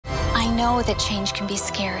I know that change can be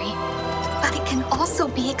scary, but it can also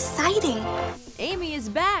be exciting. Amy is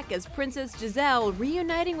back as Princess Giselle,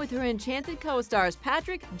 reuniting with her Enchanted co-stars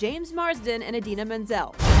Patrick, James Marsden, and Idina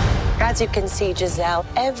Menzel. As you can see, Giselle,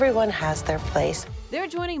 everyone has their place. They're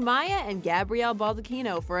joining Maya and Gabrielle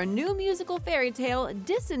Baldacchino for a new musical fairy tale,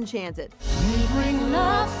 Disenchanted. We bring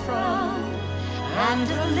love from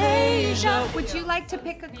Andalasia. Would you like to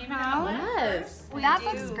pick a crown? Yes. That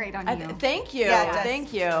looks great on you. Thank you. Yeah, it does.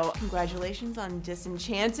 Thank you. Congratulations on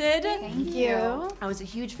Disenchanted. Thank you. I was a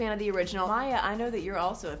huge fan of the original. Maya, I know that you're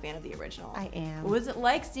also a fan of the original. I am. What was it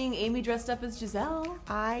like seeing Amy dressed up as Giselle?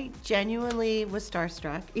 I genuinely was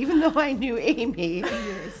starstruck, even though I knew Amy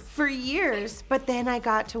for years. But then I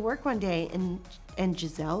got to work one day, and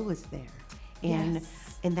Giselle was there,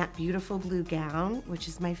 in that beautiful blue gown, which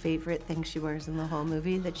is my favorite thing she wears in the whole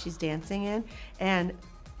movie that she's dancing in, and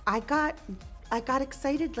I got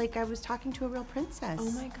excited like I was talking to a real princess.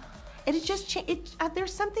 Oh my God. And it just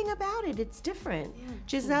there's something about it. It's different.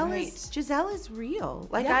 Yeah, Giselle is real.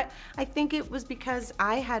 Like I think it was because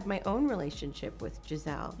I had my own relationship with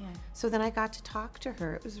Giselle. Yeah. So then I got to talk to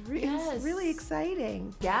her. It was really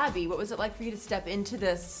exciting. Gabby, what was it like for you to step into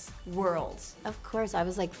this world? Of course, I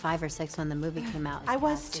was like 5 or 6 when the movie came out. I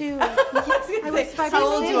was too. I was 5 How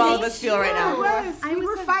old do all of us feel right now? We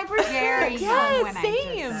were 5 or 6. Very young when I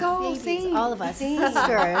did that. Same. All of us,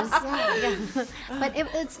 sisters. But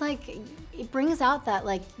it's like, it brings out that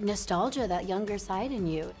like nostalgia, that younger side in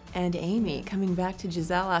you. And Amy coming back to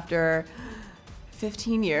Giselle after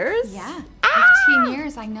 15 years? Yeah, 15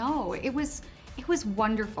 years, I know. It was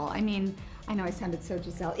wonderful. I mean, I know I sounded so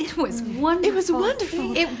Giselle. It was wonderful. It was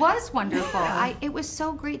wonderful. It was wonderful. It was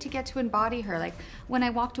so great to get to embody her. Like, when I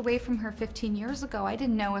walked away from her 15 years ago, I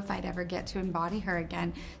didn't know if I'd ever get to embody her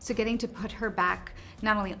again. So getting to put her back,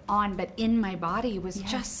 not only on, but in my body was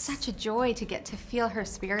just such a joy to get to feel her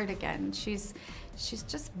spirit again. She's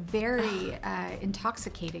just very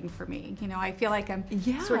intoxicating for me. You know, I feel like I'm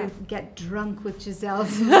sort of get drunk with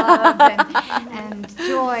Giselle's love and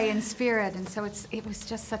joy and spirit, and so it was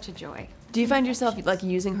just such a joy. Do you find yourself like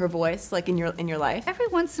using her voice like in your life? Every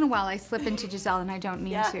once in a while I slip into Giselle and I don't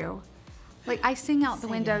mean to. Like, I sing out the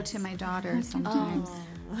window to my daughter sometimes.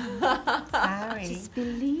 Sorry. Just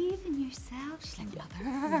believe in yourself. She's like,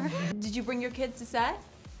 Mother. Did you bring your kids to set?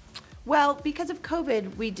 Well, because of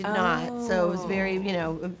COVID, we did not. So it was very,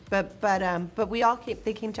 but we all came.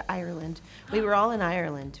 They came to Ireland. We were all in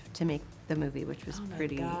Ireland to make the movie, which was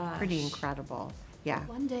pretty incredible. Yeah.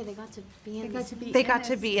 One day they got to be in. They got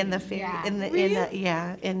to be in the fair,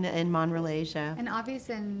 in Monrelasia. And Avi's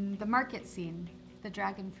in the market scene, the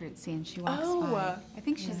dragon fruit scene. She walks by. I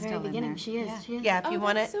think she's still in there. She is. Yeah, if you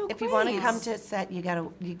want to come to set, you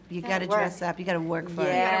gotta dress up. You gotta work for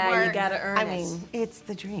it. Yeah, you gotta earn it. I mean, it's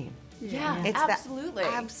the dream. Yeah, it's absolutely. the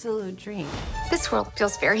absolute dream. This world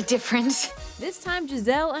feels very different. This time,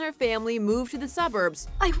 Giselle and her family moved to the suburbs.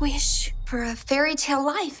 I wish for a fairy tale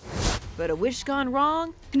life. But a wish gone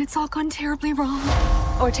wrong, And it's all gone terribly wrong.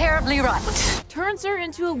 Or terribly right. turns her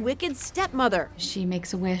into a wicked stepmother. She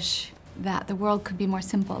makes a wish that the world could be more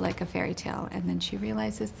simple, like a fairy tale, and then she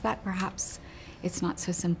realizes that perhaps it's not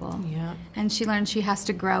so simple. Yeah. And she learns she has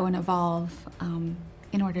to grow and evolve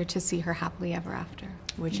in order to see her happily ever after.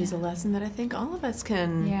 Which is a lesson that I think all of us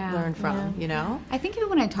can learn from, you know? I think even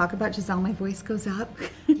when I talk about Giselle, my voice goes up.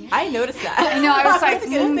 I noticed that. I know, I was like,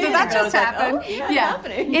 did that just happen? Like, oh, yeah,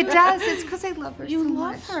 happening. It does. It's because I love her so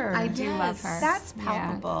much. love her. I do love her. That's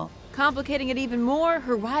palpable. Complicating it even more,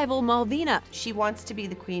 her rival Malvina. She wants to be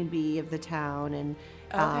the queen bee of the town and,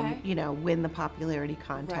 win the popularity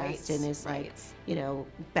contest and is like,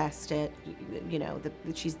 best at,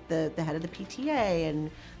 she's the head of the PTA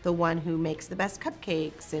and the one who makes the best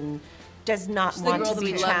cupcakes and does not want to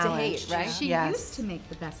be challenged. Right? She used to make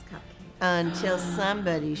the best cupcakes. Until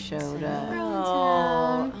somebody showed up.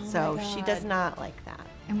 Oh, So she does not like that.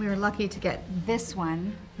 And we were lucky to get this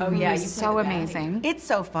one. Oh yeah, It's so amazing. It's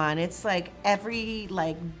so fun. It's like every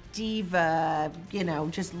diva,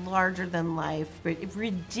 just larger than life,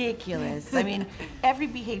 ridiculous. I mean, every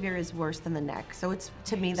behavior is worse than the next. So it's,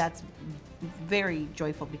 to me, that's very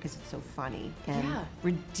joyful because it's so funny and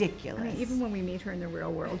ridiculous. I mean, even when we meet her in the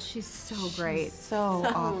real world, she's so great. So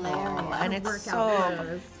awful. And it's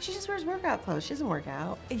so, she just wears workout clothes. She doesn't work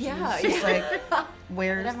out. Yeah. She's like,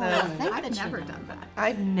 wears the... I've never done that.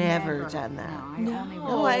 I've never done that. No, I only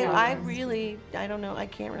No, I really, I don't know, I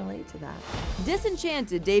can't relate to that.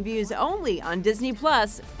 Disenchanted debuts only on Disney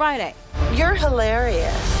Plus Friday. You're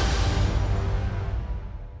hilarious.